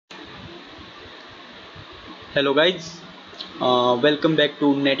Hello guys, welcome back to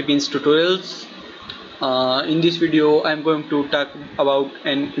NetBeans tutorials. In this video I am going to talk about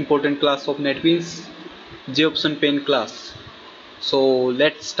an important class of NetBeans, JOptionPane class. So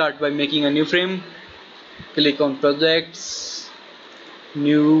let's start by making a new frame. Click on projects,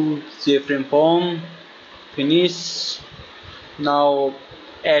 new JFrame form, finish. Now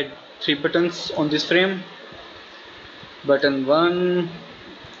add 3 buttons on this frame: button 1,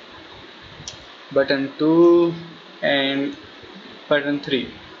 button 2 and button 3.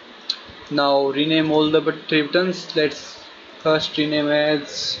 Now rename all the 3 buttons. Let's first rename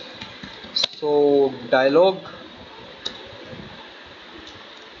as Dialog.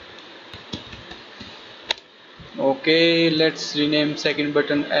 Okay, let's rename second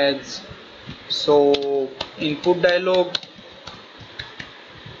button as Input Dialog.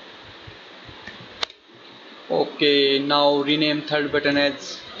 Okay, now rename third button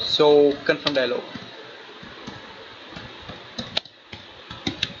as Confirm Dialog.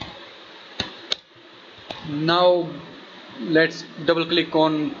 Now let's double click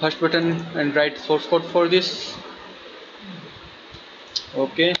on first button and write source code for this.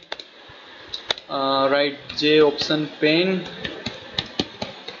 Okay, write JOptionPane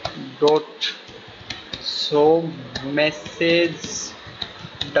dot show message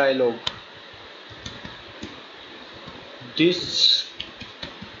dialog. This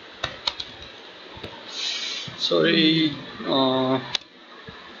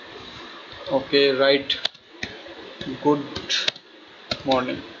okay, write good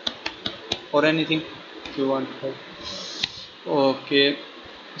morning or anything if you want. Okay,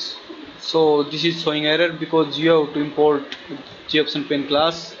 so this is showing error because you have to import JOptionPane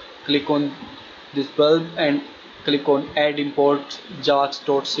class. Click on this bulb and click on add import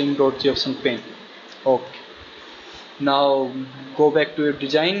jars.sim.JOptionPane. Okay, now go back to your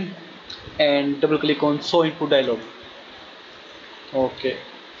design and double click on show input dialog. Okay,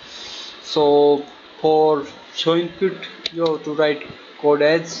 so for show input you have to write code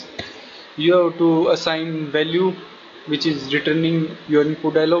as you have to assign value which is returning your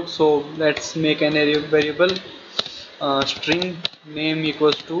input dialog. So let's make an array variable, string name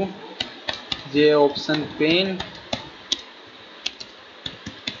equals to JOptionPane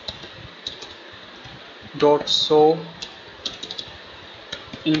dot show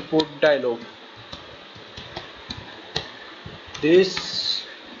input dialog. This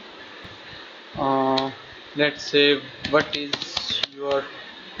let's say what is your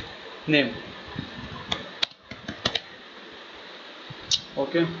name.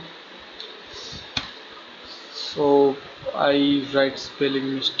 Okay, so I write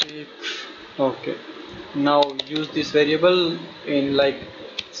spelling mistake. Okay, now use this variable in like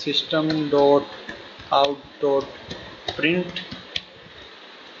system.out.print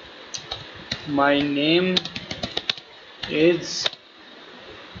my name is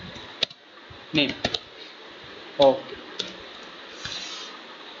name. Okay,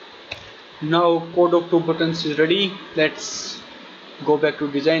 now code of 2 buttons is ready. Let's go back to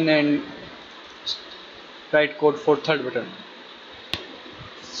design and write code for third button.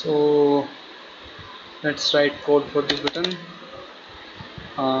 So let's write code for this button.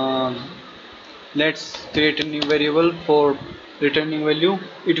 Let's create a new variable for returning value.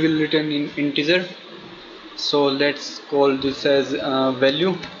 It will return in integer, so let's call this as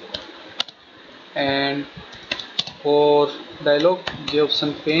value. And for dialog,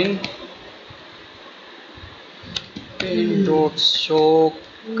 JOptionPane dot show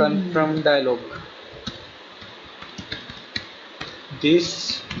confirm dialog.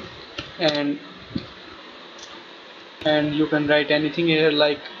 This and you can write anything here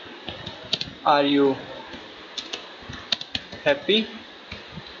like are you happy.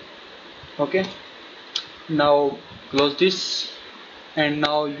 Okay, now close this and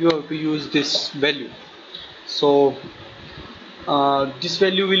now you have to use this value. So this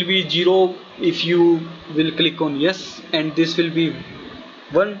value will be 0 if you will click on yes, and this will be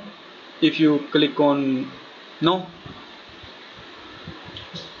 1 if you click on no.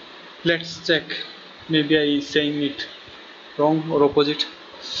 Let's check, maybe I saying it wrong or opposite.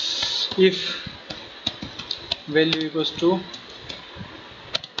 If value equals to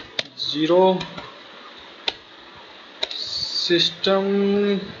 0,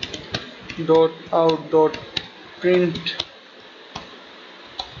 system.out.print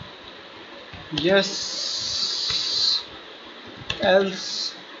yes,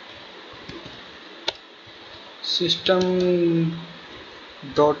 else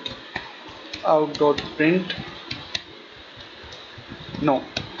system.out.print no.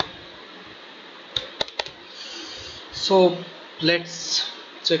 So let's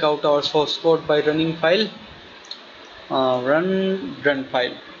check out our source code by running file. run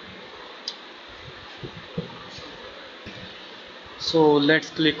file. So let's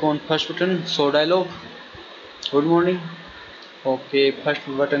click on first button, show dialog. Good morning. Okay, first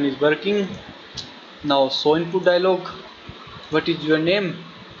button is working. Now show input dialog. What is your name?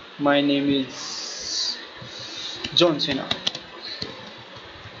 My name is John Cena.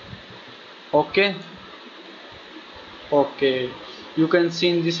 Okay. Okay, you can see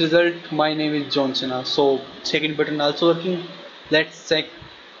in this result my name is John Cena. So second button also working. Let's check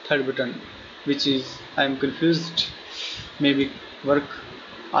third button, which is I'm confused. Maybe work.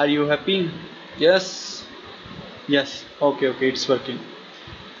 Are you happy? Yes. Yes. Okay, it's working.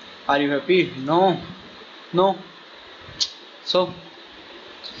 Are you happy? No. No. So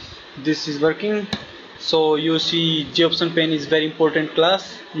this is working. So you see JOptionPane is very important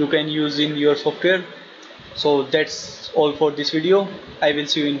class you can use in your software. So that's all for this video. I will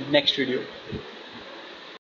see you in next video.